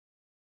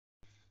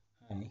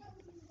Hi.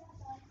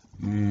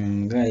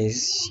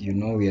 Guys,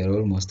 we are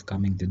almost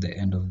coming to the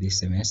end of this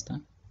semester,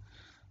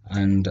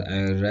 and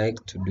I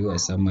like to do a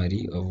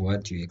summary of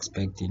what you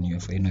expect in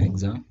your final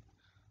exam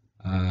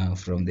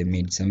from the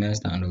mid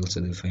semester and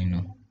also the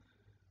final.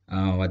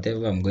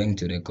 Whatever I'm going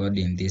to record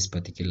in this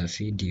particular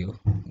video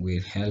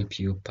will help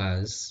you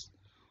pass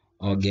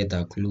or get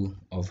a clue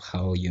of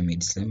how your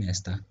mid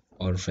semester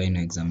or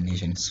final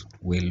examinations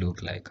will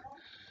look like.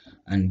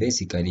 And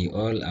basically,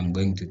 all I'm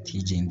going to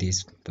teach in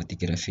this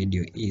particular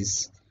video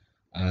is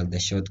the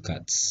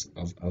shortcuts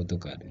of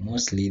Autocad.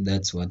 Mostly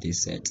that's what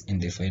is set in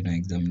the final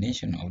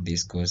examination of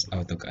this course,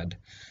 Autocad.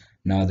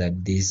 Now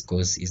that this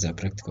course is a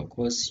practical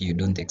course, you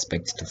don't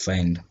expect to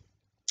find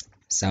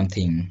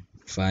something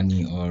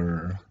funny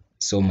or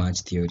so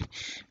much theory.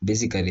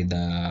 Basically,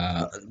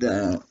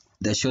 the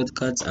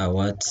shortcuts are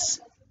what's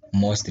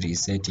mostly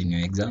set in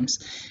your exams,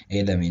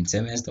 either mid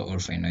semester or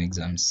final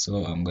exams.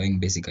 So I'm going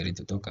basically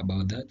to talk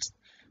about that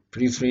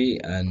briefly,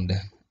 and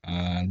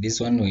this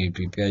one will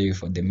prepare you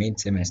for the mid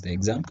semester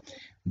exam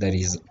that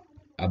is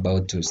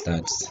about to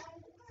start.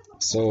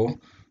 So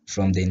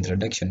from the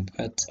introduction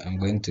part, I'm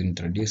going to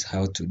introduce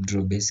how to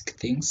draw basic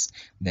things,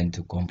 then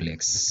to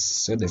complex.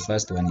 So the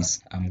first one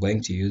is I'm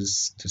going to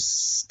use to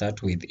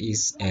start with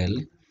is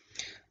L.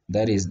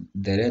 That is,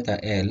 the letter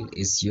L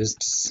is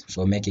used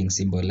for making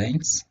symbol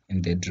lines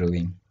in the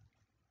drawing.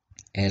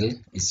 L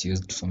is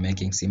used for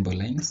making symbol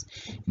lines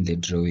in the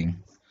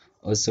drawing.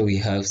 Also we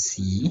have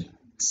C.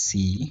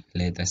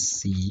 Letter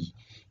C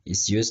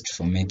is used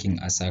for making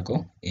a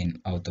circle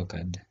in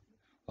AutoCAD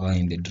or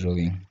in the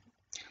drawing.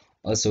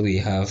 Also we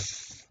have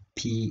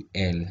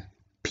PL.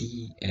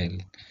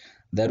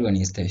 That one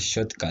is the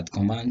shortcut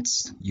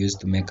commands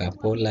used to make a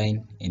pole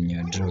line in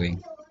your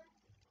drawing.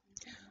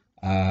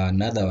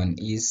 Another one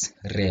is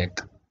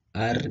REC.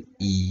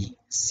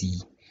 REC.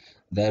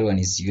 That one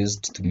is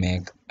used to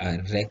make a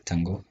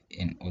rectangle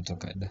in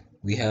AutoCAD.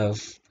 We have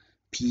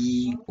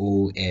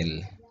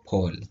POL.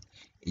 Pole.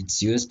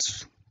 It's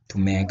used to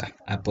make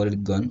a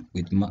polygon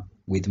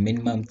with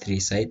minimum 3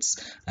 sides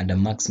and a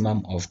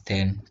maximum of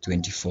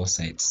 24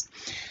 sides.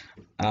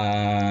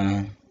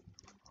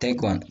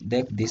 Take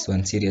this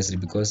one seriously,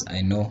 because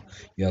I know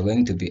you are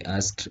going to be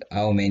asked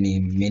how many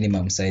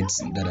minimum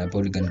sides that a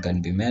polygon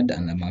can be made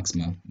and a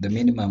maximum. The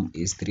minimum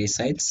is 3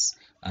 sides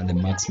and the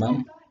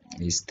maximum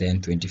is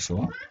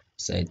 24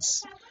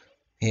 sides.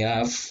 We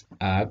have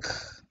arc,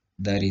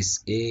 that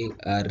is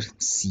ARC.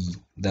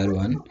 That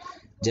one,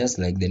 just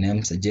like the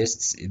name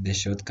suggests, is the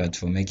shortcut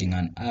for making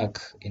an arc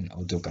in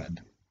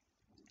AutoCAD.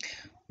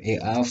 We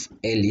have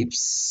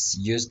ellipse,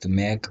 used to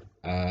make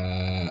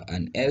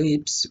an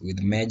ellipse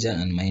with major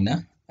and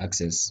minor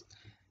axes.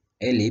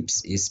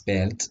 Ellipse is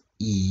spelled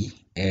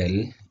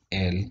ELLIPSE.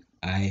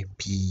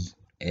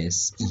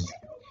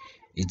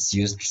 It's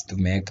used to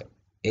make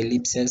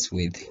ellipses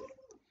with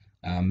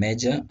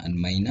major and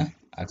minor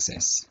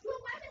axes.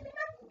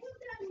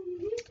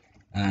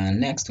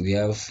 Next we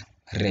have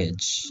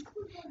reg,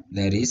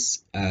 that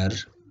is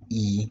REG.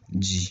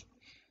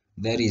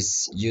 That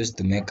is used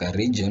to make a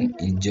region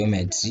in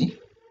geometry,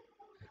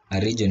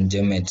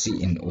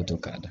 in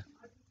AutoCAD.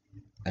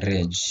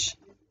 Reg,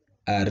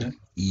 REG.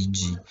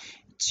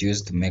 It's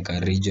used to make a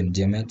region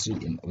geometry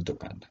in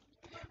AutoCAD.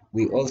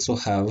 We also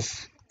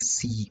have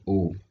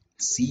CO.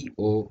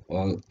 CO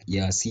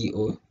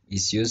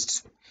is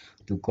used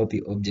to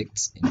copy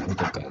objects in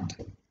AutoCAD.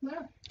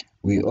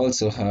 We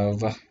also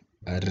have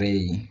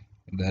array,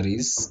 that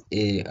is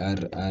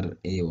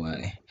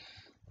ARRAY.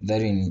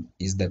 That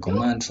is the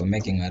command for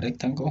making a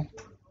rectangle,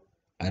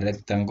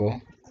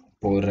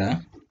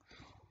 pora,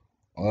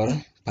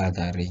 or path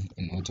array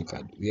in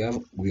AutoCAD.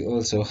 We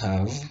also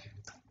have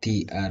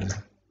TR.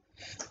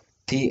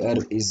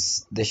 TR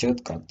is the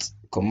shortcut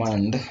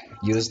command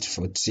used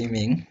for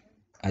trimming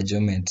a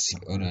geometry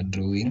or a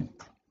drawing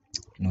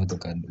in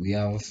AutoCAD. We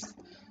have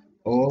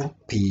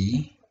OP,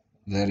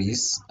 that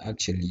is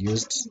actually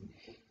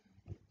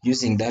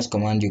using that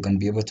command you can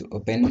be able to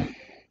open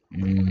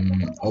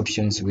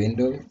options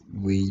window,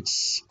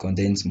 which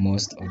contains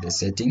most of the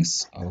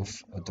settings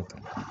of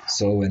AutoCAD.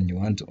 So when you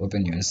want to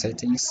open your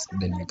settings,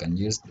 then you can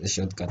use the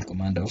shortcut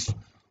command of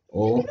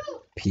OP.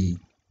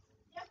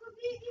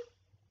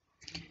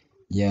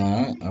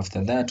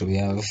 After that we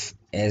have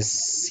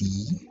SC.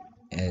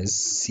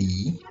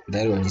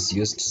 That one is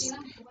used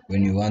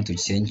when you want to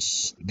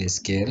change the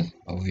scale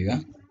of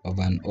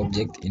an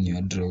object in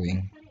your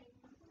drawing.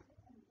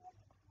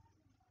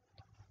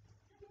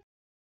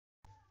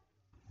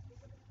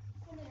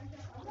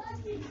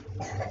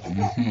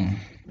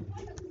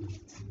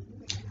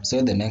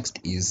 So the next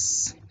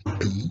is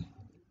B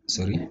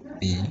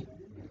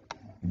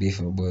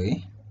for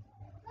boy.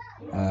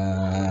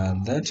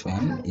 That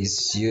one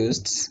is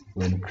used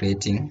when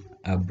creating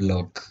a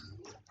block,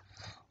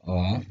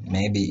 or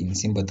maybe in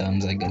simple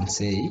terms I can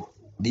say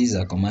these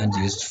are commands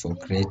used for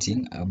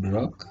creating a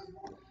block.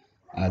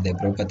 The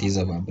properties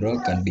of a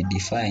block can be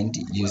defined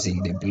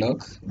using the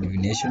block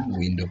definition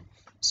window.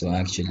 So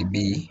actually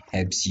B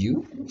helps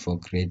you for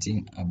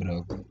creating a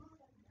block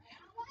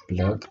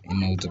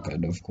in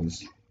AutoCAD, of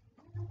course.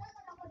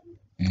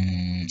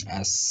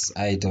 As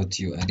I taught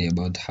you earlier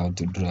about how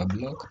to draw a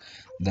block,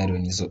 that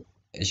one is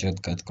a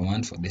shortcut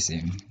command for the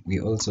same. We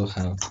also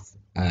have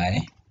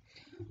I.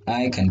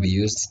 I can be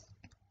used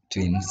to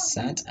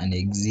insert an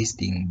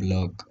existing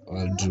block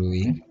or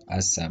drawing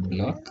as a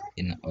block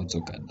in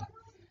AutoCAD.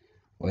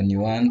 When you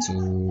want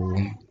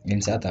to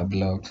insert a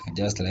block,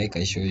 just like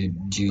I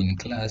showed you in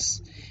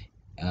class,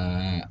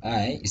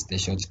 I is the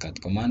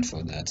shortcut command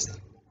for that.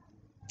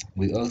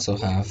 We also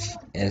have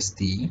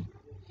st.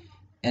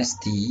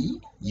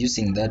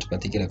 Using that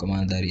particular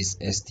command, that is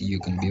st, you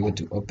can be able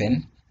to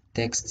open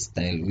text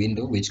style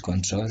window which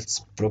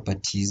controls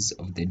properties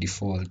of the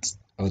default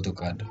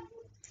AutoCAD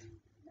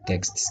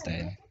text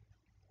style.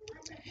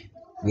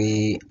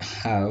 We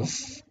have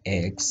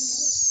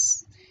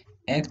x.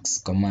 X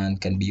command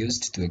can be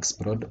used to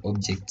explode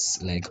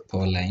objects like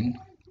polyline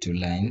to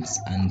lines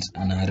and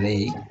an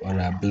array or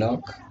a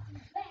block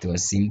to a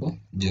symbol,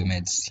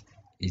 geometry,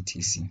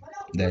 etc.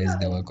 That is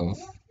the work of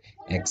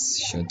X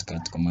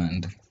shortcut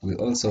command. We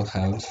also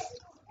have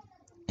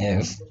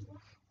F,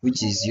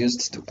 which is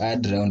used to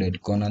add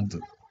rounded corners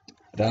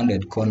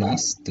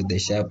to the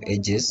sharp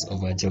edges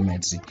of a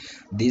geometry.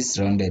 These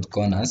rounded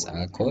corners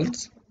are called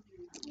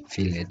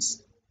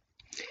fillets.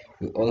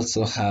 We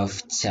also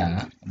have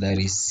cha, that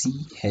is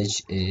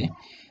CHA,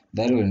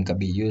 that one can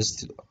be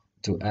used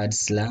to add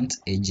slant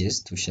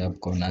edges to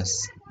sharp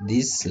corners.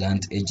 These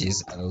slant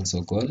edges are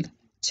also called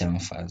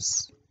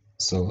chamfers.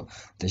 So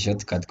the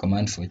shortcut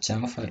command for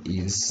chamfer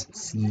is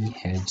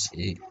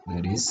CHA,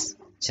 that is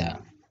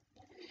cha.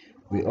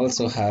 We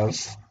also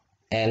have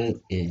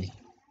LA.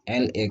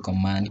 LA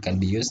command can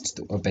be used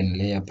to open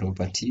layer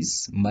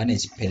properties,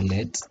 manage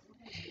palette,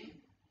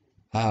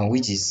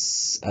 which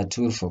is a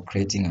tool for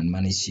creating and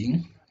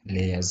managing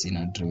layers in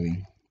a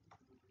drawing.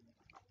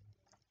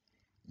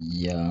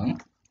 Yeah.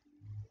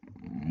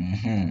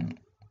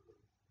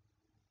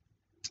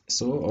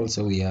 So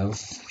also we have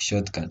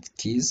shortcut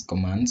keys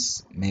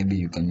commands. Maybe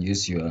you can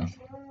use your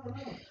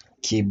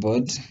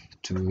keyboard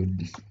to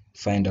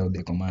find out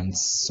the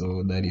commands.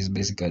 So that is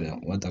basically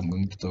what I'm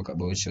going to talk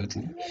about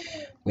shortly.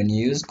 When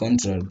you use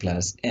Ctrl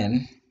plus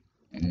N,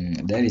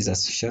 there is a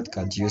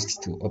shortcut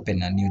used to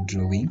open a new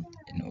drawing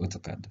in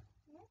AutoCAD.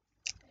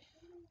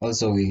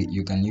 Also,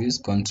 you can use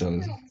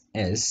Ctrl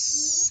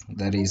S,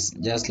 that is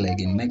just like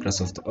in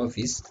Microsoft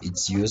Office,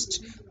 it's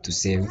used to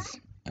save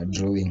a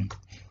drawing.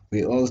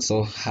 We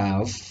also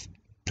have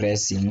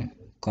pressing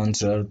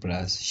Ctrl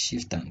plus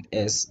Shift and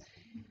S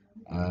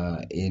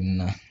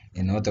in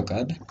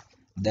AutoCAD.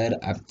 That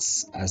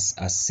acts as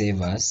a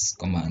save as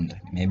command.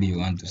 Maybe you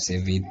want to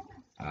save it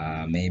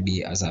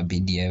maybe as a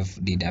PDF,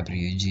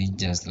 DWG,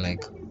 just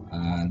like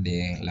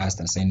the last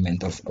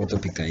assignment of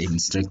Autopicker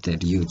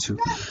instructed you to.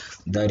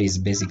 That is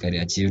basically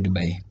achieved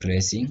by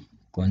pressing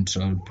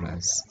Ctrl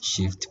plus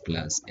Shift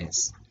plus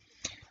S.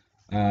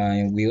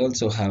 We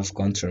also have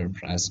Ctrl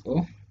plus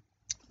O,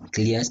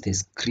 clears the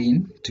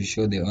screen to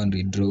show the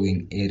only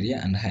drawing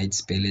area and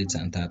hides palettes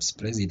and tabs.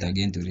 Press it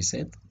again to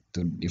reset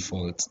to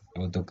default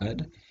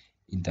AutoCAD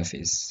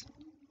interface.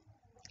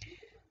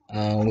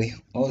 We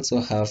also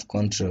have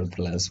Ctrl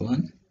plus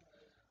 1.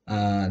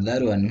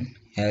 That one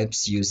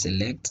helps you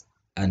select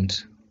an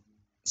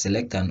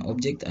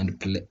object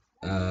and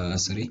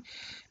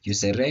you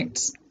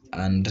select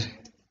and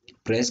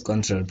press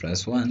Ctrl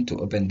plus 1 to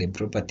open the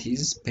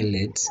properties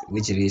palette,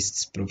 which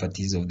lists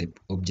properties of the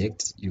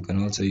object. You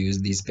can also use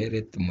this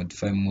palette to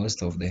modify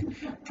most of the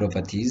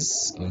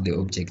properties of the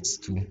objects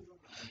too.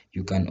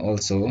 You can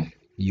also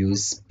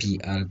use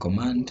PR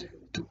command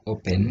to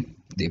open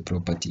the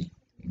property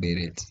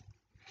palette.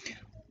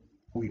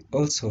 We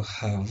also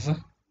have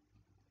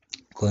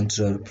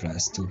Ctrl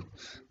plus 2.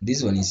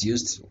 This one is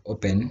used to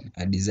open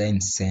a design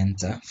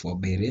center for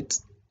palette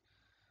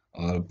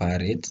or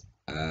palette,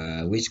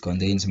 which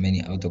contains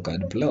many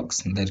AutoCAD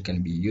blocks that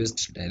can be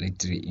used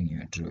directly in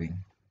your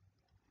drawing.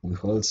 We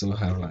also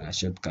have a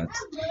shortcut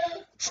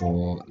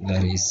for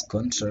that is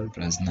Ctrl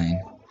plus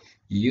 9.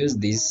 You use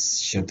this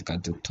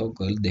shortcut to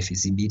toggle the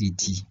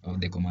visibility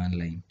of the command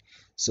line.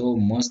 So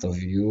most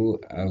of you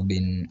have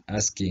been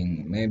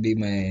asking, maybe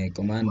my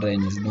command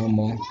line is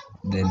normal,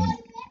 then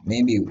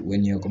maybe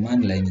when your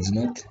command line is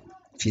not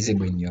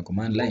visible in your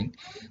command line,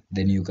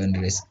 then you can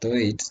restore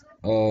it,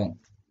 or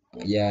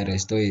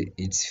restore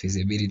its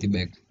visibility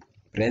by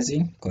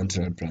pressing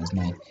Ctrl plus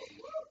 9.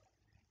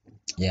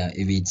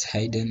 If it's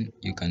hidden,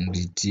 you can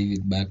retrieve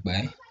it back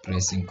by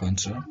pressing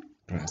Ctrl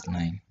plus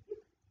 9.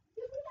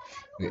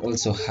 We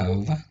also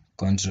have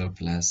Ctrl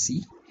plus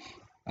C.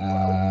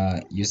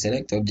 You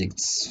select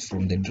objects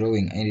from the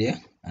drawing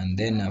area, and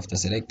then after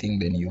selecting,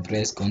 then you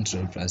press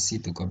Ctrl plus C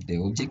to copy the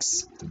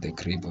objects to the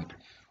clipboard.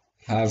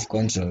 Have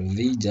Ctrl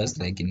V, just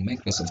like in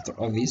Microsoft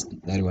Office.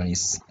 That one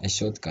is a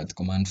shortcut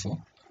command for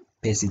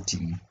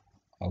pasting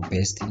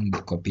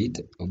the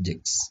copied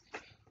objects.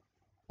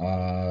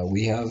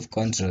 We have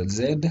Ctrl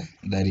Z,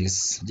 that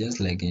is just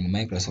like in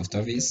Microsoft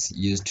Office,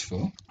 used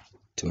to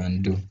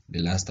undo the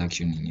last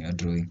action in your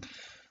drawing.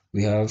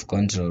 We have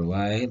Ctrl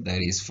Y,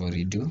 that is for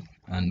redo,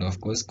 and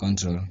of course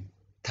Ctrl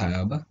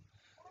Tab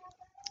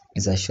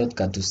is a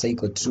shortcut to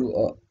cycle through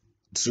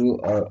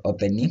or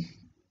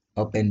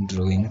open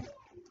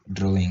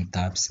drawing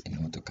tabs in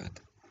AutoCAD.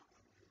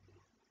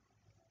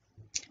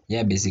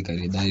 Yeah,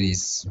 basically that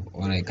is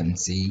what I can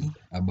say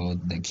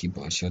about the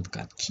keyboard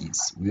shortcut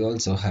keys. We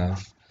also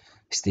have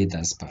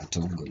status bar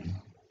toggle.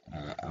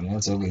 I'm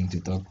also going to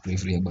talk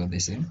briefly about the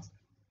same.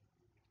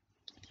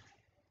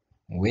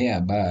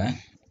 Whereby,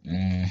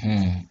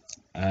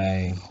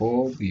 I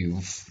hope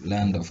you've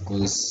learned, of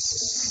course,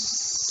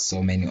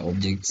 so many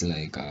objects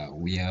like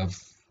we have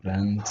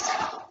learned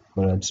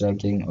for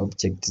tracking,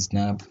 object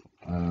snap,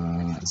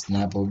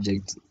 snap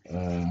object,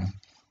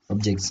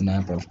 object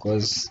snap, of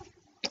course,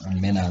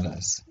 and many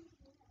others.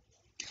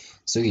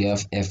 So you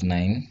have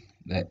F9,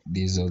 that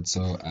is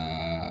also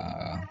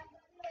a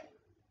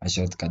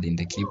shortcut in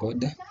the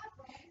keyboard.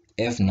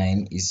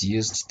 F9 is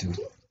used to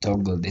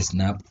toggle the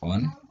snap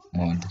on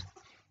mode.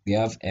 We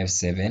have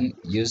F7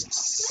 used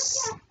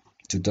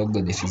to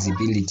toggle the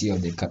visibility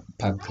of the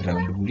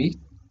background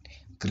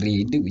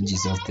grid, which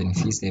is often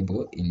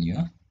visible in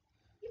your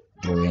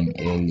drawing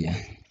area.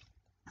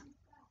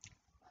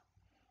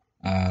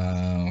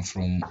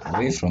 From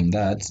away from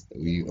that,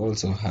 we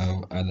also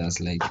have others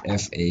like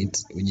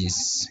F8,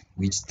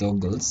 which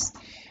toggles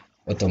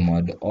auto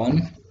mode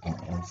on or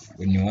off.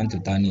 When you want to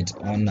turn it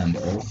on and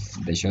off,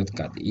 the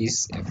shortcut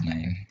is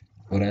F9.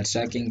 Aura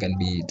tracking can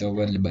be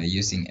toggled by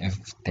using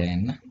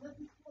F10,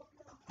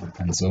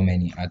 and so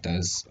many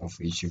others of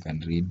which you can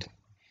read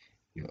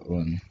your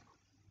own.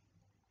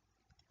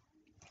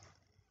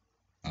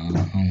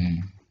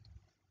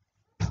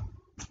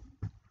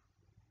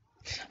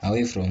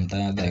 Away from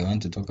that, I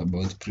want to talk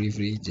about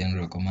briefly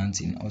general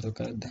commands in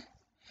AutoCAD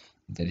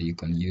that you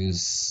can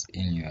use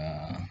in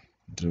your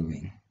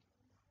drawing.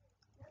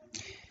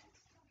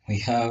 We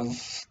have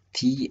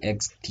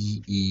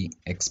txtexp.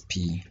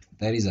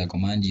 That is a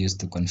command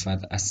used to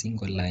convert a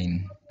single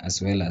line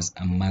as well as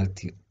a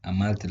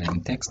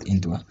multi-line text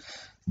into a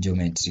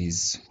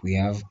geometries. We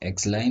have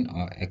xline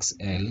or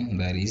xl,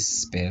 that is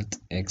spelled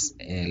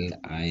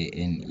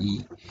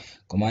xline,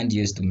 command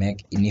used to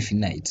make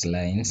infinite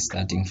lines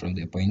starting from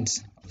the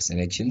point of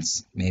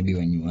selections. Maybe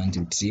when you want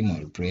to trim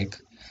or break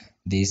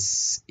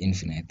this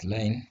infinite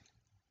line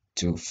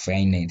to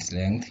finite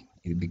length,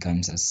 it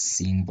becomes a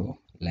simple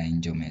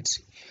line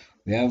geometry.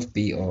 We have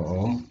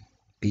point,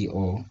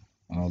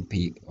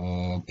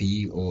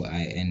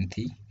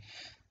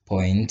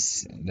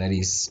 points. That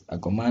is a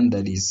command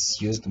that is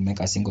used to make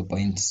a single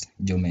point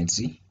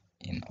geometry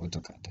in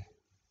AutoCAD.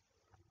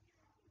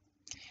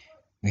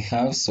 We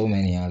have so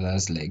many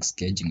others like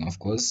sketching, of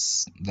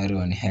course. That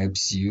one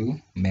helps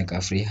you make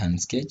a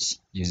freehand sketch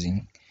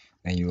using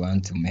when you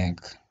want to make,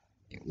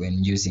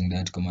 when using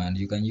that command.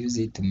 You can use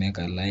it to make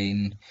a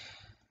line,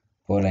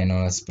 4line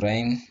or a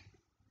spline,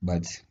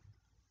 but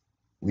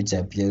which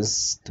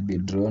appears to be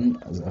drawn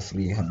as a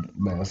freehand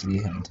by a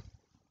freehand.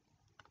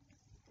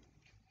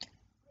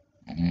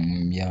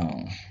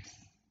 Yeah.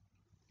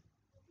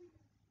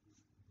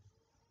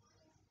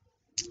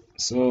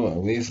 So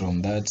away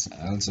from that,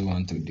 I also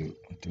want to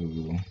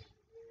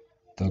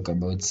talk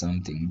about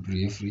something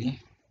briefly.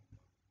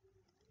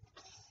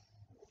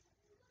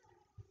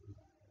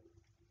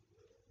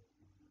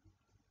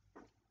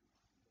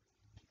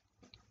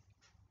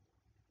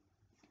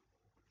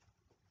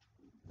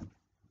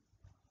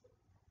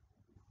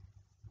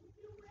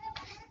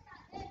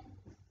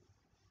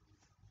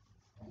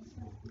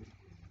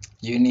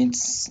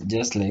 Units,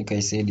 just like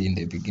I said in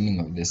the beginning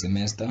of the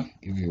semester,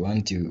 if you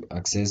want to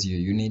access your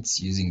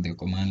units using the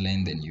command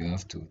line, then you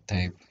have to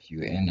type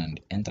UN and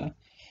enter.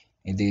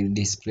 It will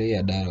display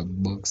a dialog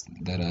box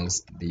that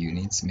has the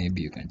units.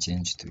 Maybe you can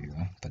change to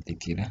your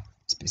particular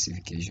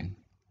specification.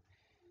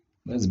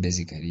 That's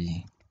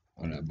basically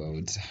all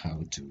about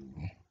how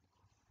to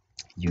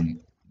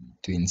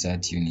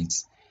insert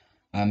units.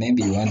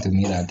 Maybe you want to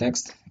mirror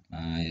text.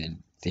 I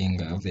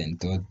think I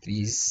haven't taught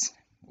this.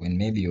 When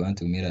maybe you want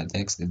to mirror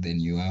text, then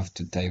you have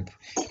to type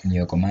in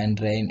your command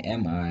line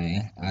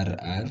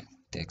mirror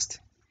text.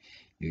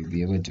 You'll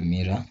be able to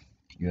mirror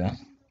your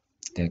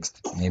text.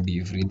 Maybe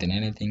you've written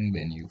anything,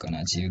 then you can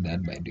achieve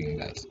that by doing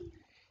that.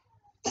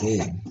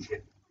 Okay.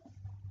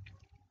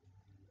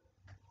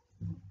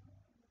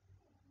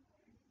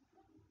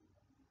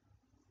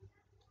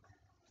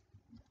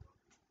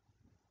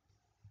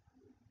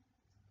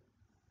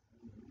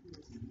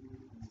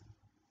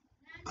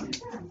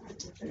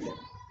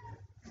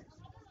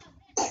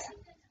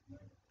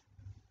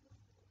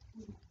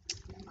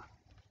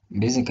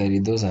 Basically,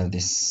 those are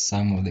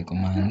some of the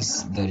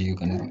commands that you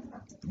can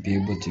be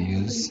able to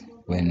use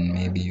when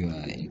maybe you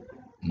are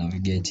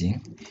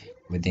navigating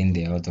within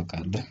the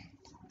AutoCAD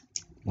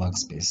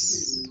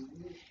workspace.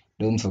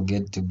 Don't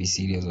forget to be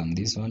serious on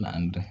this one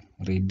and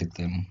read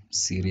them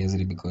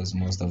seriously, because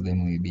most of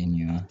them will be in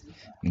your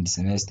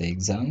mid-semester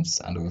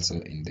exams and also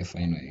in the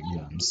final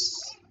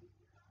exams.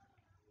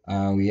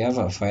 We have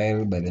a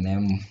file by the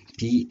name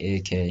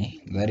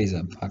PAK. That is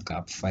a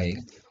backup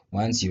file.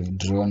 Once you've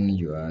drawn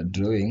your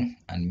drawing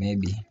and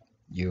maybe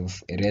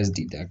you've erased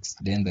it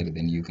accidentally,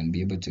 then you can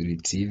be able to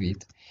retrieve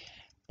it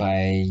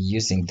by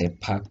using the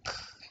pack,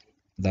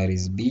 that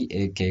is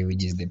BAK,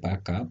 which is the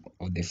backup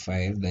of the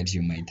file that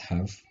you might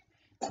have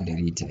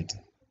deleted.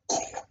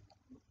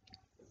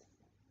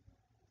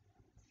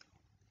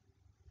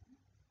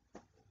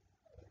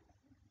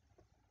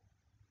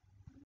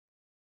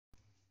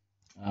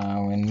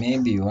 When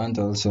maybe you want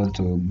also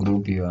to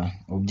group your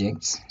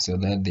objects so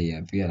that they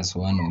appear as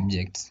one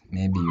object,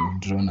 maybe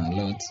you've drawn a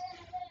lot,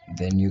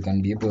 then you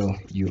can be able,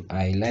 you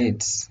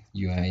highlight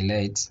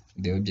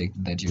the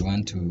object that you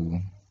want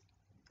to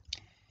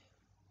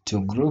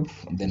group.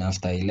 Then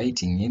after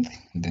highlighting it,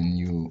 then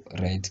you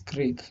right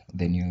click,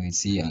 then you will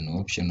see an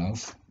option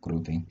of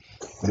grouping.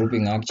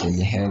 Grouping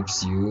actually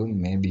helps you,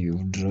 maybe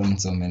you've drawn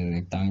so many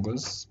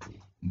rectangles,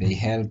 they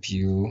help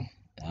you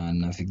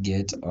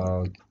navigate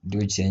or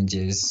do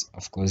changes.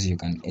 Of course, you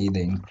can either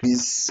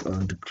increase or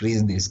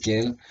decrease the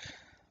scale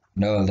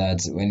and all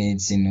that. When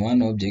it's in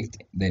one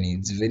object, then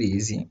it's very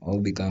easy, all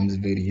becomes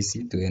very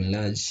easy to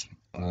enlarge,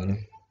 or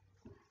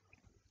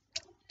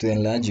to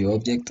enlarge your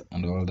object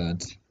and all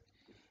that.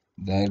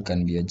 That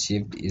can be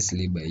achieved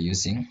easily by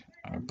using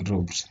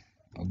grouped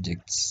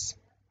objects.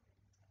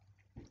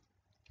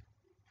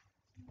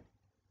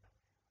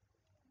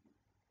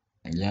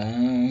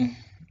 Yeah,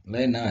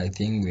 right now I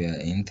think we are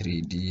in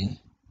 3D,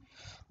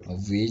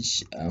 of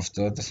which I've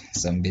taught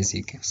some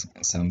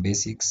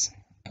basics,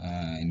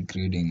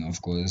 including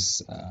of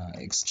course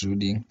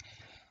extruding,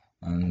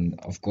 and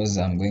of course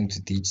I'm going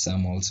to teach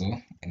some also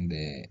in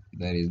the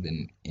that is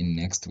in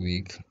next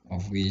week,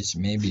 of which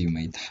maybe you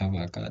might have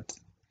a cut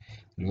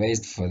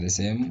revised for the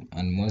same,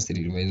 and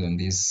mostly revised on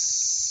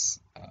these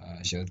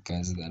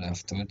shortcuts that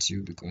I've taught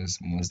you, because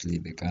mostly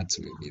the cuts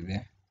will be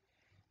there.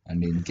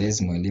 And in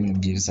case mwalimu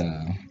gives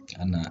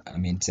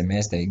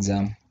semester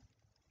exam,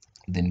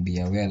 then be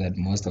aware that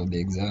most of the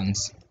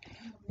exams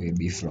will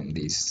be from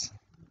this.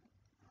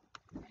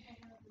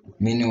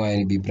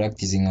 Meanwhile, be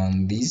practicing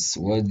on this.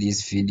 Watch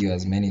this video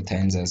as many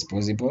times as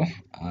possible.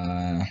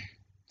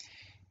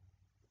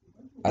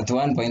 At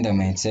one point I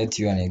might set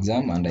you an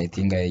exam, and I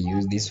think I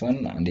use this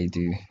one, and it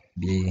will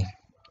be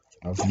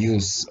of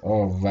use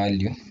or of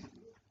value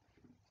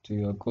to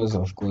your course,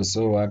 of course.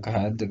 So work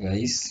hard,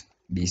 guys.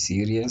 Be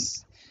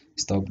serious.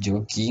 Stop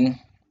joking.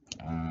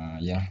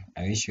 Yeah,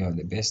 I wish you all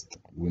the best.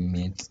 We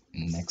meet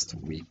next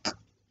week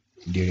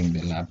during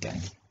the lab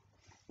time.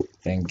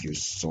 Thank you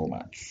so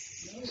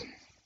much.